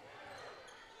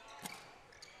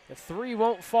 The three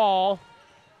won't fall.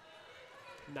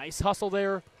 Nice hustle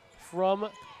there from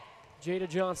Jada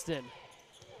Johnston.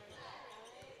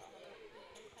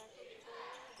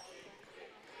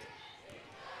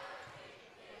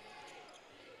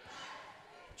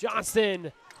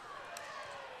 Johnston,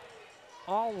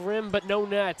 all rim but no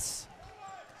nets.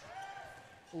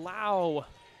 Lau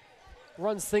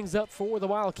runs things up for the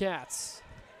Wildcats.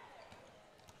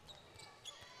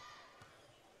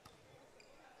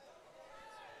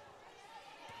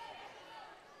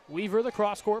 Weaver, the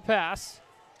cross-court pass.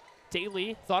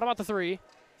 Daly thought about the three.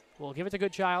 We'll give it to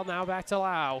Goodchild. Now back to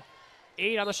Lau.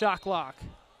 8 on the shot clock.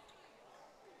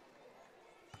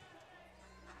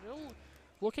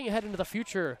 Looking ahead into the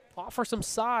future, offer some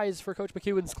size for Coach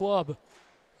McEwen's club,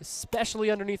 especially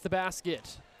underneath the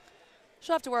basket.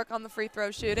 She'll have to work on the free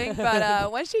throw shooting,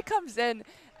 but when she comes in,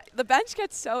 the bench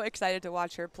gets so excited to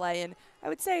watch her play. And I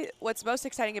would say what's most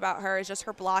exciting about her is just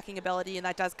her blocking ability, and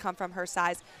that does come from her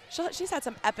size. She's had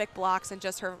some epic blocks in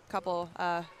just her couple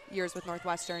years with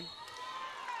Northwestern.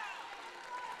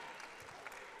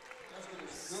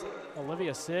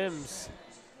 Olivia Sims,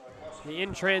 the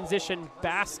in-transition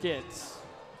basket.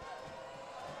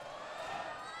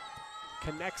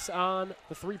 Connects on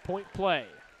the three-point play.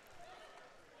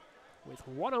 With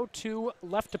 1:02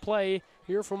 left to play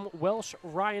here from Welsh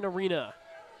Ryan Arena.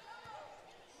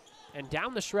 And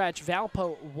down the stretch,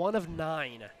 Valpo 1 of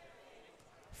 9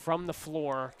 from the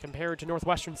floor compared to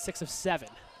Northwestern 6 of 7.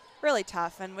 Really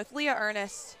tough, and with Leah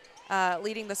Ernest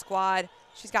leading the squad,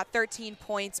 she's got 13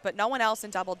 points, but no one else in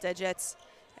double digits,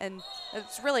 and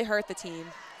it's really hurt the team.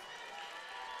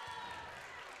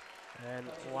 And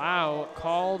Lau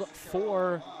called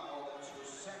for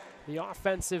the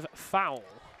offensive foul.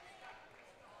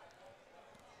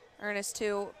 Ernest,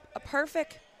 too, a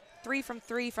perfect 3 from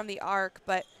 3 from the arc,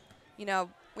 but,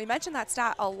 we mentioned that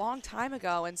stat a long time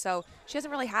ago, and so she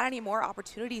hasn't really had any more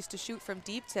opportunities to shoot from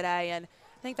deep today, and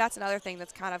I think that's another thing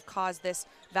that's kind of caused this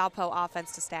Valpo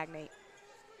offense to stagnate.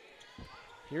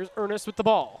 Here's Ernest with the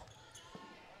ball.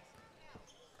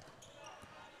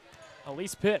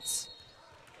 Elise Pitts.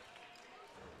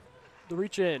 The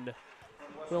reach in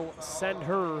will send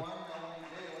her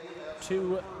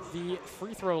to the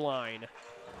free throw line.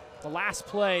 The last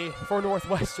play for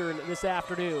Northwestern this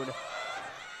afternoon.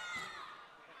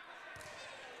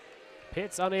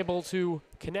 Pitts unable to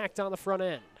connect on the front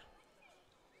end.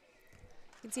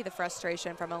 You can see the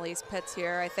frustration from Elise Pitts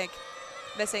here. I think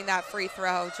missing that free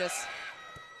throw, just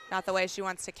not the way she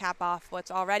wants to cap off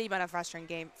what's already been a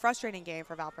frustrating game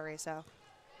for Valparaiso.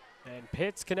 And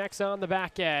Pitts connects on the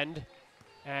back end.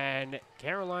 And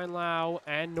Caroline Lau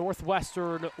and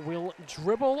Northwestern will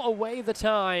dribble away the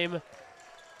time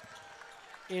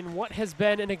in what has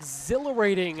been an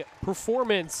exhilarating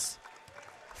performance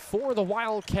for the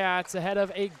Wildcats ahead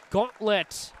of a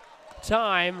gauntlet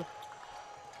time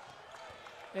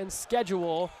and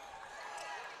schedule.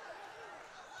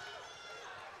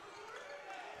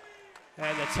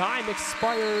 And the time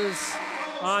expires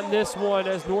on this one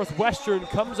as Northwestern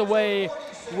comes away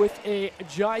with a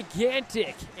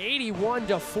gigantic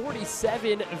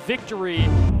 81-47 victory.